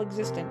physical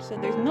existence, so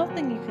there's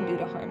nothing you can do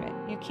to harm it.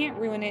 You can't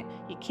ruin it,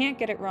 you can't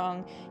get it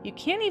wrong, you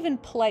can't even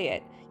play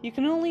it. You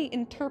can only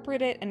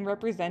interpret it and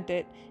represent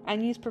it,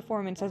 and use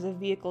performance as a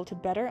vehicle to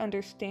better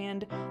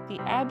understand the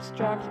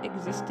abstract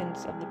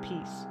existence of the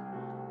piece.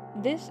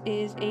 This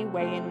is a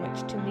way in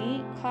which, to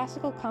me,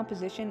 classical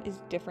composition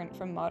is different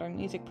from modern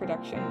music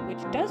production,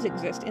 which does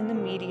exist in the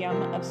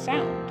medium of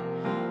sound.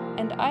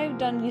 And I've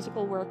done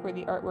musical work where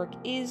the artwork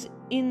is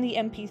in the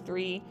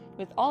MP3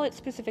 with all its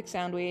specific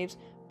sound waves,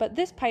 but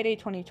this Pi Day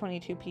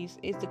 2022 piece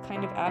is the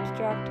kind of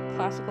abstract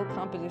classical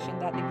composition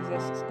that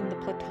exists in the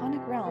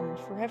Platonic realm,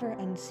 forever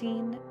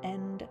unseen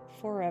and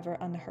forever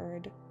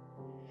unheard.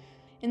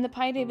 In the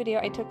Pi Day video,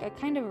 I took a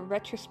kind of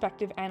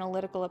retrospective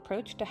analytical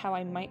approach to how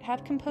I might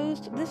have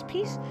composed this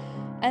piece,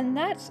 and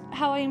that's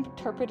how I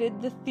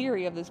interpreted the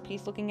theory of this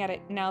piece, looking at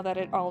it now that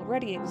it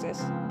already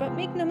exists. But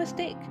make no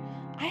mistake,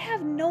 I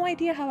have no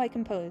idea how I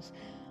compose.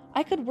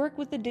 I could work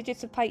with the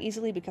digits of pi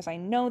easily because I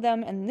know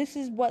them, and this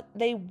is what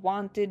they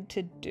wanted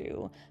to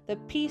do. The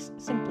piece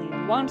simply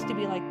wants to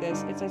be like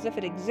this. It's as if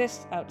it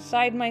exists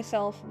outside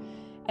myself,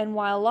 and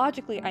while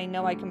logically I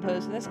know I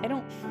composed this, I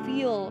don't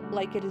feel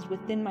like it is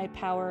within my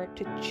power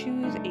to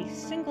choose a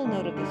single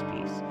note of this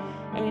piece.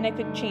 I mean, I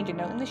could change a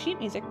note in the sheet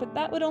music, but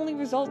that would only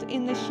result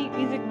in the sheet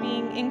music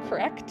being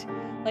incorrect.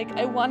 Like,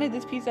 I wanted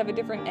this piece to have a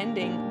different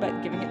ending,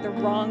 but giving it the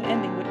wrong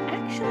ending would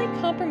actually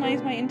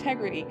compromise my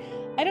integrity.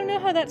 I don't know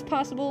how that's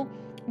possible,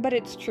 but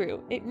it's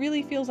true. It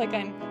really feels like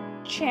I'm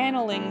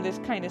channeling this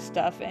kind of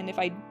stuff, and if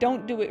I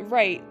don't do it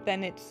right,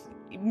 then it's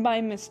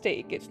my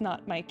mistake. It's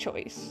not my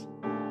choice.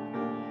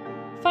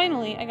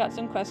 Finally, I got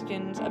some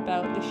questions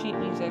about the sheet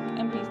music,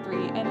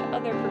 MP3, and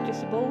other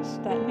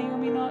purchasables that may or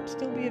may not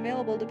still be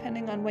available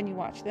depending on when you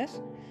watch this.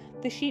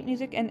 The sheet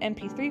music and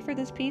MP3 for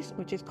this piece,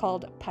 which is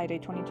called Pi Day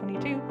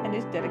 2022 and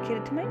is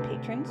dedicated to my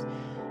patrons,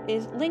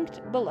 is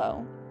linked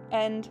below.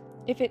 And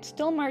if it's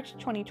still March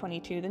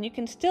 2022, then you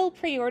can still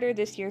pre-order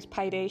this year's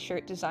Pi Day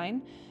shirt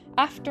design.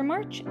 After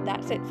March,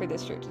 that's it for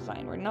this shirt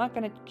design. We're not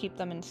going to keep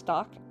them in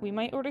stock. We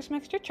might order some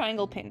extra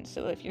triangle pins,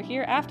 so if you're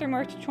here after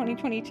March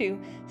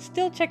 2022,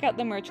 still check out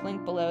the merch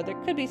link below.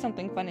 There could be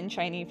something fun and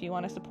shiny if you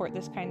want to support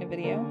this kind of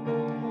video.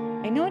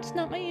 I know it's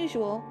not my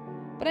usual,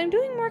 but I'm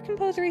doing more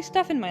composery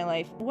stuff in my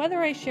life,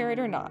 whether I share it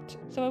or not,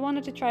 so I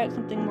wanted to try out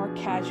something more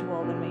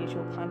casual than my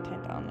usual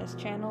content on this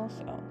channel,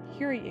 so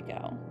here you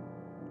go.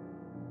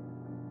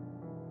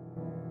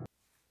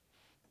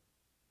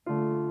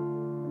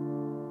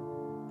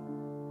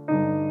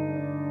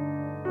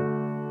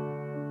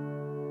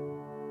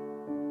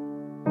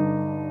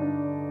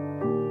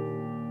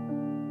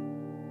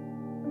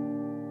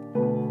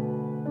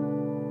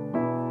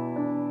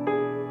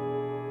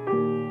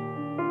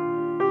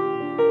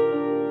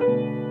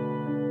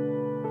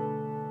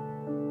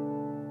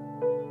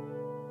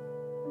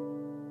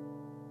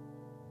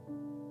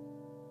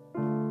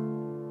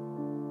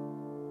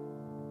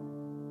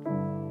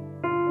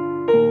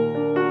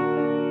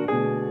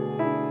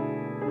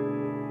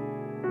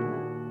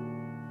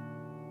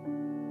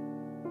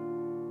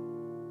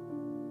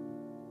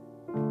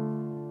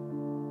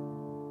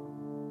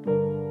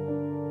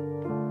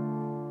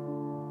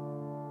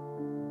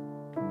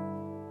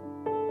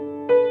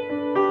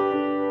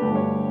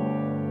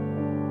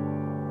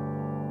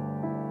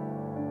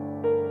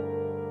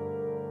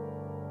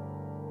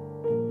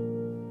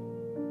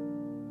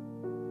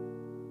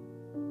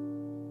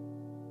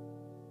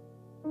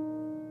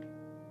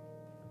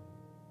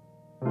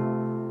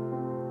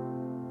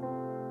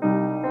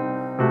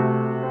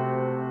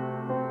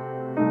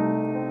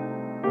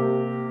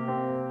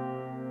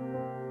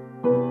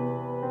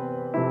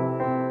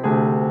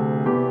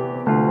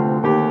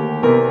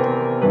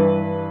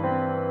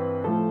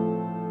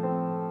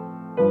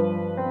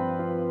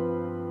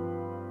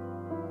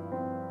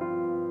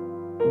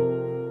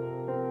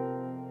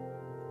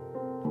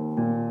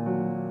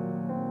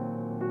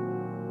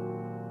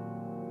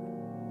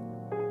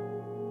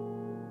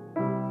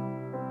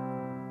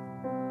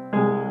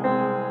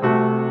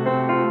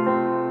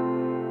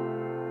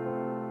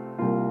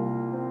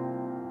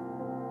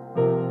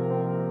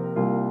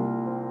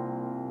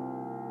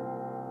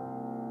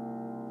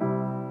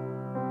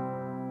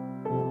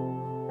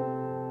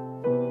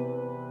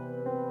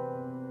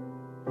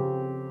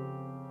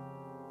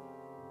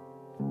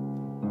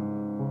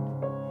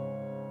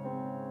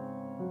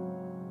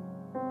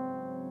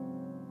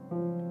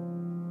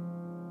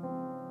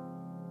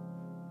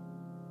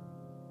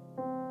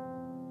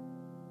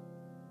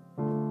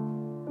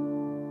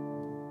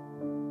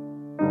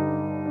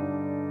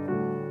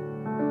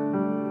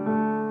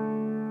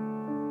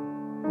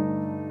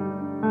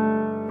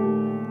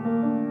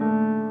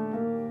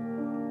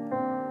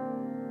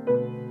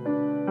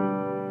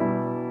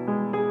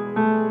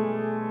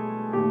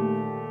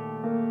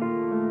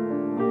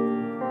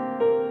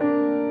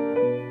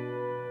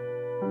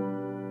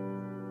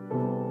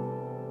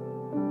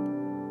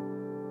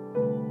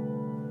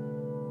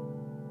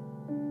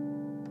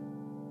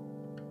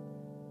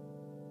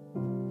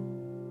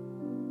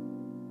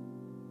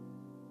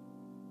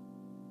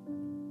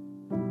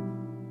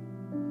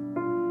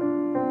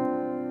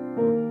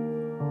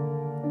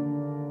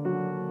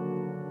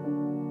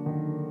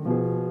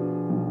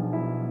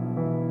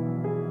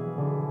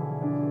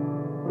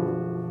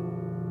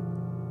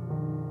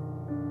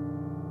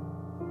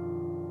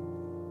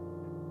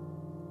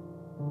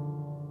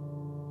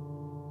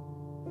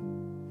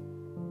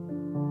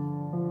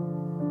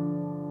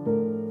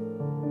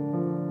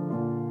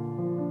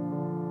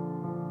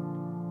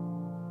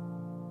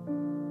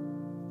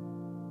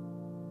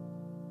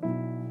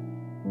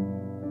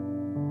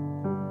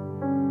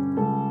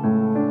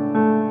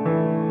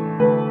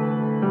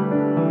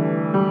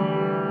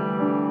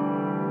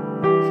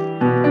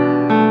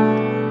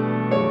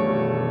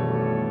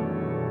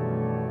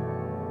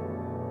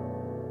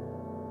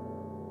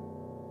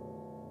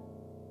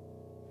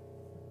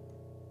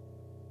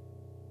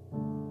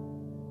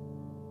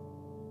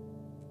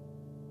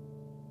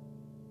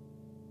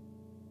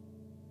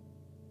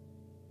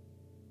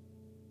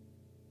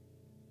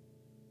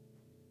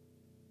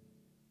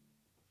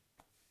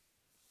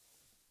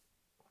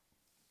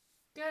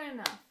 Good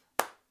enough.